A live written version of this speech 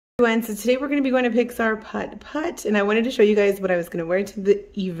So today we're going to be going to Pixar Putt, and I wanted to show you guys what I was going to wear to the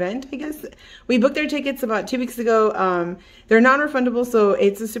event, I guess. We booked our tickets about 2 weeks ago. They're non-refundable, so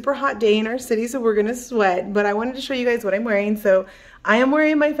it's a super hot day in our city, so we're going to sweat. But I wanted to show you guys what I'm wearing. So I am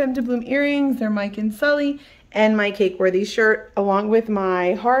wearing my Femme de Bloom earrings. They're Mike and Sully, and my Cake Worthy shirt, along with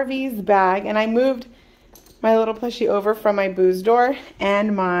my Harvey's bag. And I moved my little plushie over from my booze door,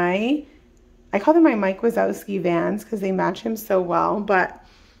 and I call them my Mike Wazowski Vans because they match him so well.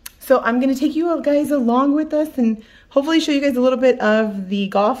 So I'm going to take you guys along with us and hopefully show you guys a little bit of the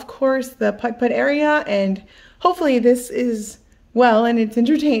golf course, the putt-putt area, and hopefully this is well and it's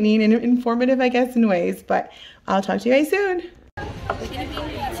entertaining and informative, I guess, in ways. But I'll talk to you guys soon.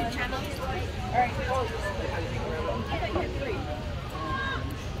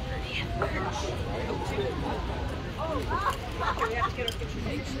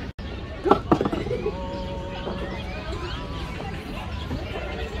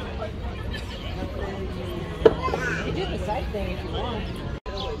 Side thing if you want.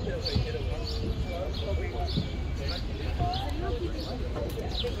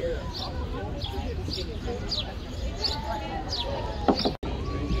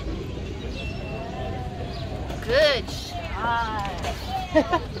 Good shot.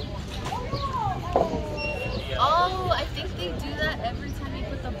 Oh, I think they do that every time you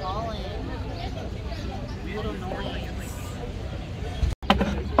put the ball in. Little noise.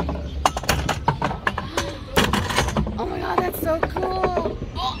 Oh my god, that's so cool!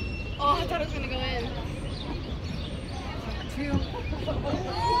 Oh, I thought it was gonna go in. Two.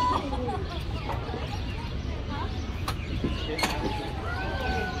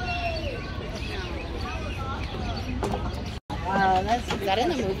 Wow, is that in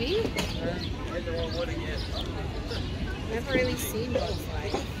the movie? Never really seen those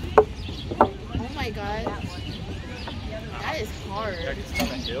like. Oh my god. That is hard.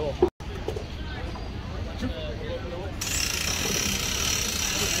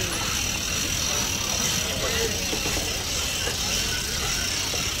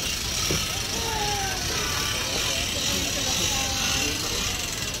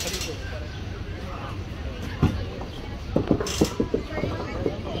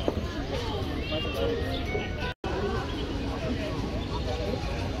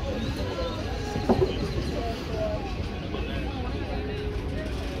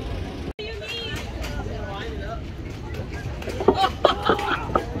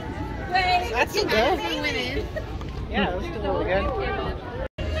 That's a good. Yeah, that was still really good.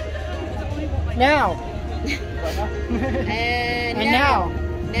 Now. And now.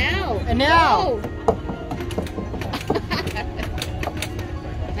 Now. And now.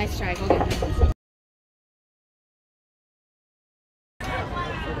 Nice try. Go get it.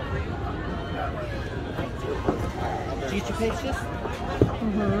 Did you taste this?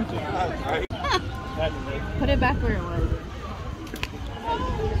 Put it back where it was.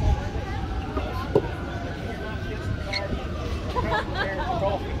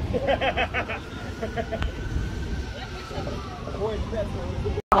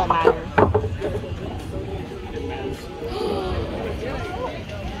 Don't matter.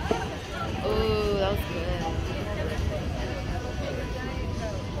 Oh, that was good.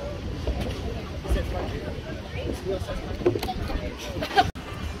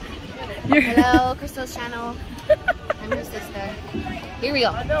 Hello, Crystal's channel. I'm her sister. Here we go.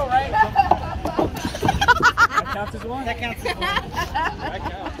 I know, right? That counts as one. That counts as one. That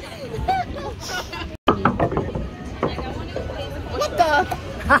counts. What the?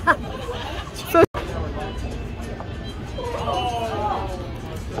 So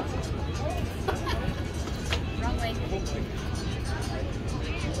Wrong way.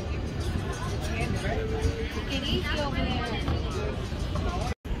 Take it easy over there.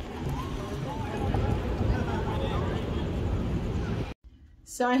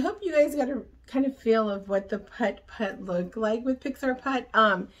 So I hope you guys got a kind of feel of what the putt-putt looked like with Pixar Putt.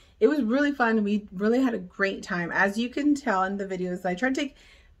 It was really fun. We really had a great time. As you can tell in the videos, I tried to take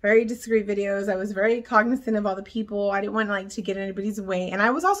very discreet videos. I was very cognizant of all the people. I didn't want to get in anybody's way. And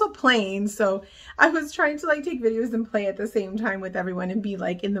I was also playing, so I was trying to take videos and play at the same time with everyone and be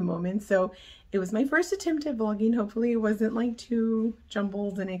in the moment. So it was my first attempt at vlogging. Hopefully it wasn't too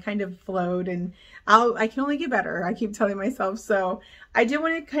jumbled and it kind of flowed, and I can only get better. I keep telling myself. So I did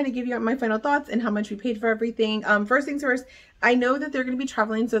want to kind of give you my final thoughts and how much we paid for everything. First things first, I know that they're going to be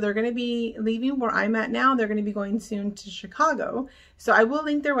traveling, so they're going to be leaving where I'm at now. They're going to be going soon to Chicago. So I will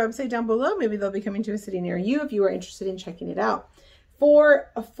link their website down below. Maybe they'll be coming to a city near you if you are interested in checking it out.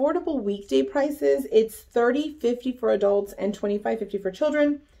 For affordable weekday prices, it's $30.50 for adults and $25.50 for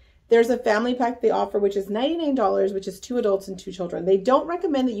children. There's a family pack they offer, which is $99, which is 2 adults and 2 children. They don't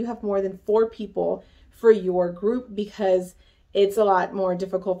recommend that you have more than 4 people for your group because it's a lot more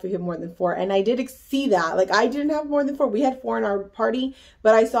difficult if you have more than 4. And I did see that. Like, I didn't have more than 4. We had 4 in our party,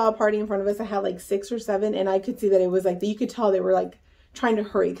 but I saw a party in front of us that had like 6 or 7, and I could see that it was like, you could tell they were like trying to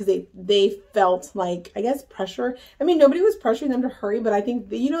hurry because they felt like, I guess, pressure. I mean, nobody was pressuring them to hurry, but I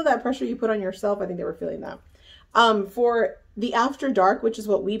think, you know, that pressure you put on yourself, I think they were feeling that. For the After Dark, which is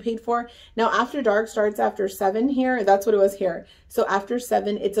what we paid for. Now, After Dark starts after 7 here. That's what it was here. So after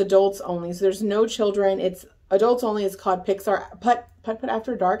 7, it's adults only. So there's no children. It's adults only. It's called Pixar Putt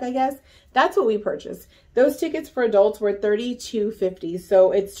After Dark, I guess. That's what we purchased. Those tickets for adults were $32.50.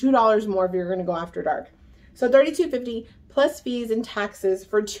 So it's $2 more if you're going to go After Dark. So $32.50 plus fees and taxes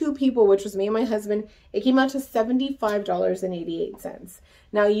for 2 people, which was me and my husband. It came out to $75.88.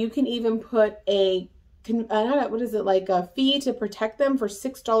 Now, you can even put a what is it, like a fee to protect them for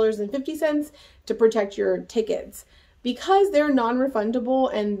 $6.50 to protect your tickets, because they're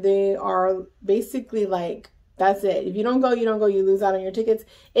non-refundable and they are basically like, that's it. If you don't go, you don't go. You lose out on your tickets.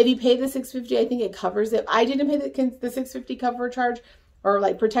 If you pay the $6.50, I think it covers it. I didn't pay the $6.50 cover charge, or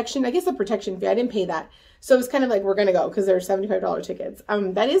like protection. I guess a protection fee. I didn't pay that. So it's kind of like, we're going to go because they're $75 tickets.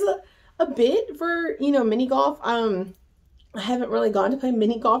 That is a bit for, you know, mini golf. I haven't really gone to play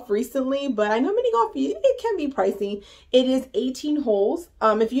mini golf recently, but I know mini golf, it can be pricey. It is 18 holes.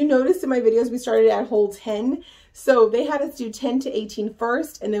 If you noticed in my videos, we started at hole 10. So they had us do 10 to 18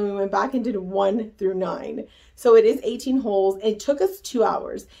 first, and then we went back and did 1 through 9. So it is 18 holes. It took us 2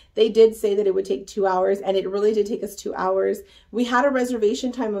 hours. They did say that it would take 2 hours, and it really did take us 2 hours. We had a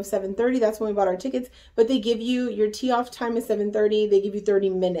reservation time of 7:30. That's when we bought our tickets, but they give you, your tee-off time is 7:30. They give you 30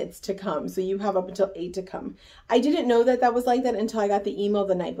 minutes to come. So you have up until 8 to come. I didn't know that that was like that until I got the email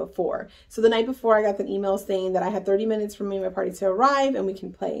the night before. So the night before, I got the email saying that I had 30 minutes for me and my party to arrive and we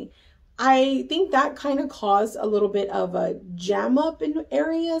can play. I think that kind of caused a little bit of a jam up in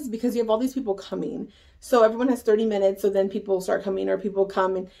areas because you have all these people coming. So everyone has 30 minutes. So then people start coming, or people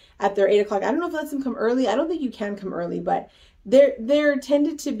come and at their 8 o'clock. I don't know if it lets them come early. I don't think you can come early, but there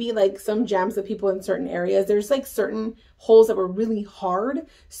tended to be like some jams of people in certain areas. There's like certain holes that were really hard.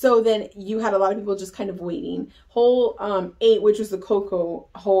 So then you had a lot of people just kind of waiting. Hole 8, which was the Coco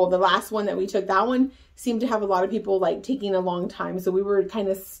hole, the last one that we took, that one seemed to have a lot of people like taking a long time. So we were kind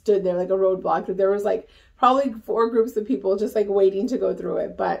of stood there like a roadblock. There was like probably 4 groups of people just like waiting to go through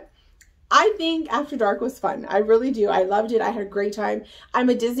it. But I think After Dark was fun. I really do. I loved it. I had a great time. I'm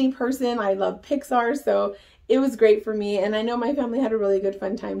a Disney person. I love Pixar. So it was great for me. And I know my family had a really good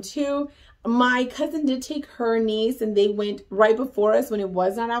fun time too. My cousin did take her niece, and they went right before us when it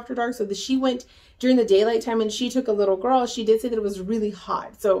was not After Dark. So she went during the daylight time, and she took a little girl. She did say that it was really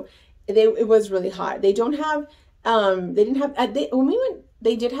hot. So it was really hot. They don't have, when we went,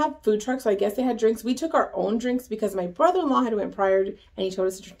 they did have food trucks. So I guess they had drinks. We took our own drinks because my brother-in-law had went prior and he told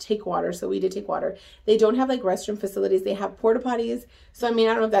us to take water. So we did take water. They don't have like restroom facilities. They have porta potties. So, I mean,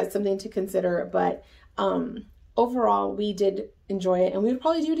 I don't know if that's something to consider, but overall, we did enjoy it, and we would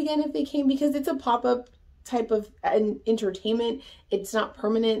probably do it again if they came because it's a pop-up type of entertainment. It's not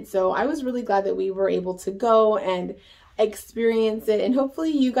permanent. So I was really glad that we were able to go and experience it, and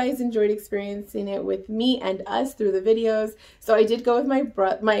hopefully you guys enjoyed experiencing it with me and us through the videos. So I did go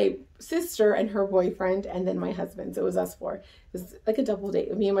with my sister and her boyfriend, and then my husband. So it was us 4. It was like a double date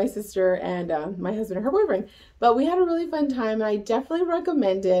with me and my sister and my husband and her boyfriend. But we had a really fun time, and I definitely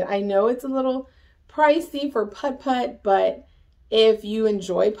recommend it. I know it's a little pricey for putt-putt, but if you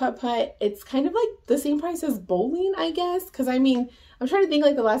enjoy putt-putt, it's kind of like the same price as bowling, I guess. Because I mean, I'm trying to think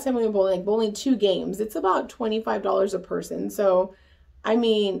like the last time we went bowling, like bowling 2 games, it's about $25 a person. So, I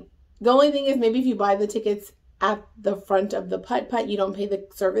mean, the only thing is maybe if you buy the tickets at the front of the putt-putt, you don't pay the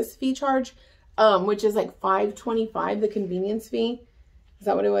service fee charge, which is like $5.25, the convenience fee. Is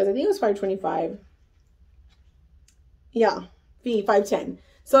that what it was? I think it was $5.25. Yeah, fee $5.10.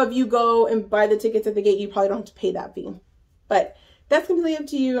 So if you go and buy the tickets at the gate, you probably don't have to pay that fee. But that's completely up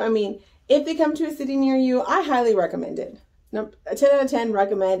to you. I mean, if they come to a city near you, I highly recommend it. A 10 out of 10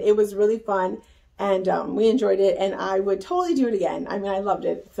 recommend. It was really fun, and we enjoyed it, and I would totally do it again. I mean, I loved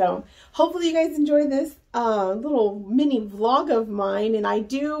it. So hopefully you guys enjoyed this little mini vlog of mine, and I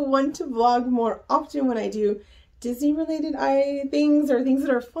do want to vlog more often when I do Disney related things or things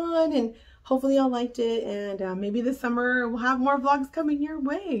that are fun, and hopefully y'all liked it, and maybe this summer we'll have more vlogs coming your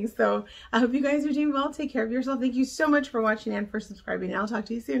way. So I hope you guys are doing well. Take care of yourself. Thank you so much for watching and for subscribing. I'll talk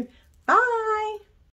to you soon. Bye!